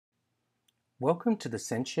Welcome to the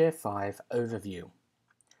censhare 5 overview.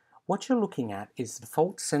 What you're looking at is the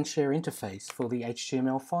default censhare interface for the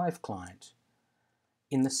HTML5 client.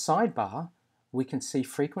 In the sidebar, we can see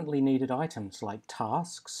frequently needed items like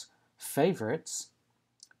tasks, favorites,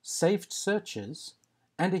 saved searches,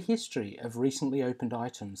 and a history of recently opened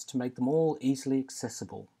items to make them all easily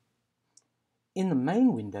accessible. In the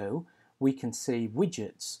main window, we can see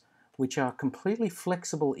widgets, which are completely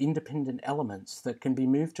flexible independent elements that can be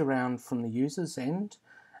moved around from the user's end,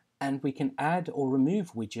 and we can add or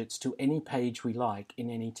remove widgets to any page we like in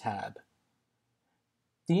any tab.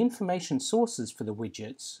 The information sources for the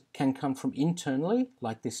widgets can come from internally,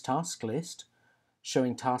 like this task list,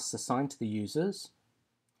 showing tasks assigned to the users.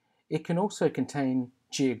 It can also contain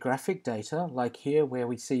geographic data, like here where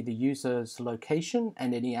we see the user's location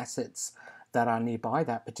and any assets that are nearby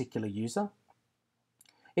that particular user.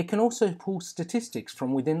 It can also pull statistics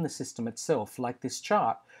from within the system itself, like this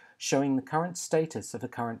chart showing the current status of a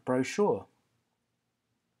current brochure.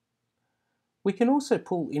 We can also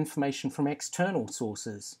pull information from external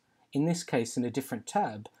sources, in this case in a different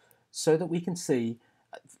tab, so that we can see,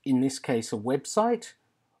 in this case, a website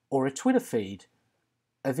or a Twitter feed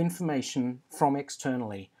of information from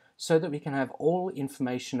externally, so that we can have all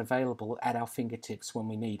information available at our fingertips when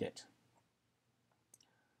we need it.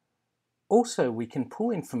 Also, we can pull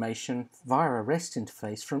information via a REST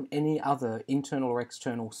interface from any other internal or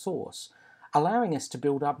external source, allowing us to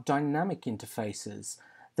build up dynamic interfaces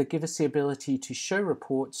that give us the ability to show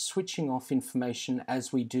reports switching off information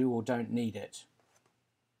as we do or don't need it.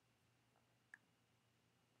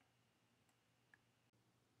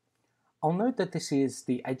 I'll note that this is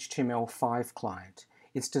the HTML5 client.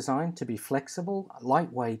 It's designed to be flexible,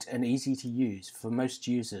 lightweight, and easy to use for most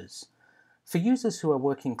users. For users who are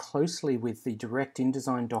working closely with the direct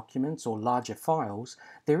InDesign documents or larger files,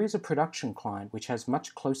 there is a production client which has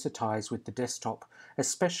much closer ties with the desktop,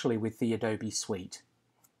 especially with the Adobe suite.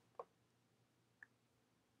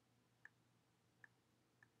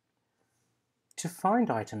 To find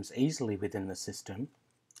items easily within the system,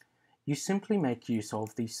 you simply make use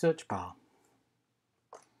of the search bar.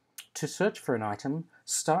 To search for an item,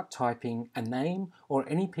 start typing a name or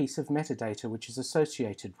any piece of metadata which is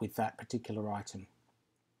associated with that particular item.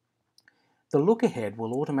 The look ahead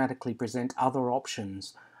will automatically present other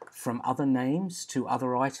options, from other names to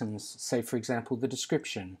other items, say for example the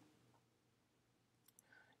description.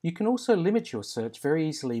 You can also limit your search very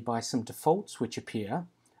easily by some defaults which appear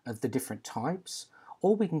of the different types,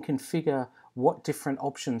 or we can configure what different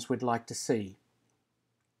options we'd like to see.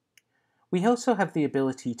 We also have the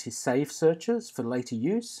ability to save searches for later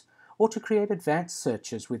use, or to create advanced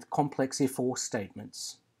searches with complex if-or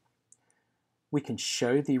statements. We can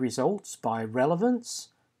show the results by relevance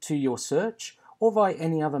to your search, or by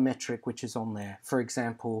any other metric which is on there, for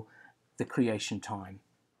example, the creation time.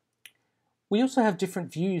 We also have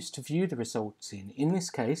different views to view the results in. In this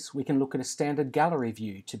case, we can look at a standard gallery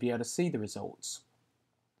view to be able to see the results.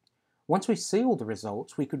 Once we see all the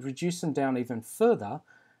results, we could reduce them down even further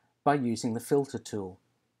by using the filter tool.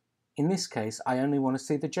 In this case, I only want to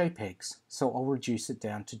see the JPEGs, so I'll reduce it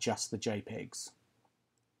down to just the JPEGs.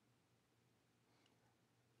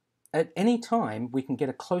 At any time, we can get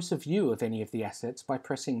a closer view of any of the assets by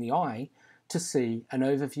pressing the I to see an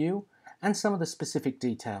overview and some of the specific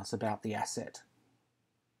details about the asset.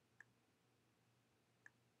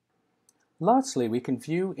 Lastly, we can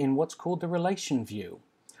view in what's called the relation view.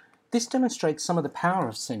 This demonstrates some of the power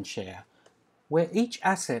of censhare, where each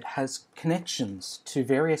asset has connections to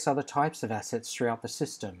various other types of assets throughout the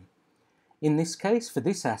system. In this case, for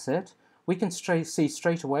this asset, we can see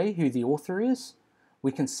straight away who the author is,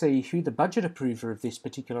 we can see who the budget approver of this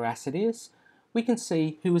particular asset is, we can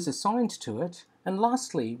see who is assigned to it, and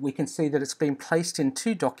lastly, we can see that it's been placed in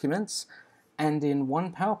 2 documents and in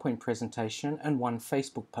 1 PowerPoint presentation and 1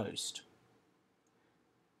 Facebook post.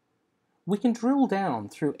 We can drill down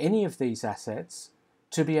through any of these assets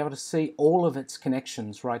to be able to see all of its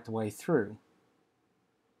connections right the way through.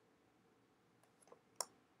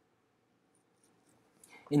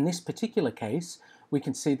 In this particular case, we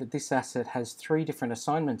can see that this asset has 3 different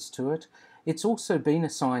assignments to it. It's also been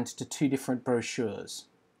assigned to 2 different brochures.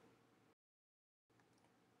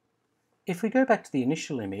 If we go back to the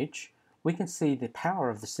initial image, we can see the power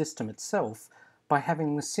of the system itself by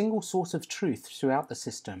having the single source of truth throughout the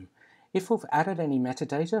system. If we've added any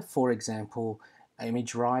metadata, for example,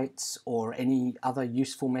 image rights or any other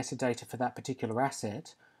useful metadata for that particular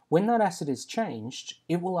asset, when that asset is changed,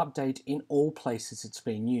 it will update in all places it's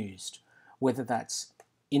being used, whether that's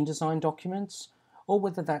InDesign documents or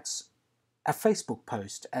whether that's a Facebook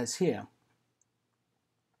post, as here.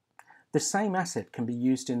 The same asset can be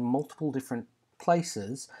used in multiple different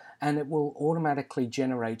places and it will automatically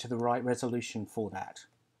generate the right resolution for that.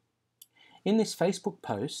 In this Facebook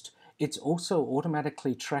post, it's also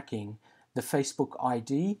automatically tracking the Facebook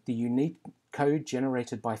ID, the unique code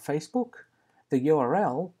generated by Facebook, the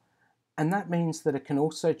URL, and that means that it can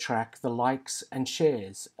also track the likes and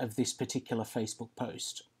shares of this particular Facebook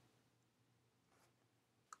post.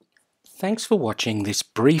 Thanks for watching this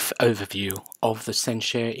brief overview of the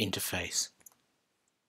censhare interface.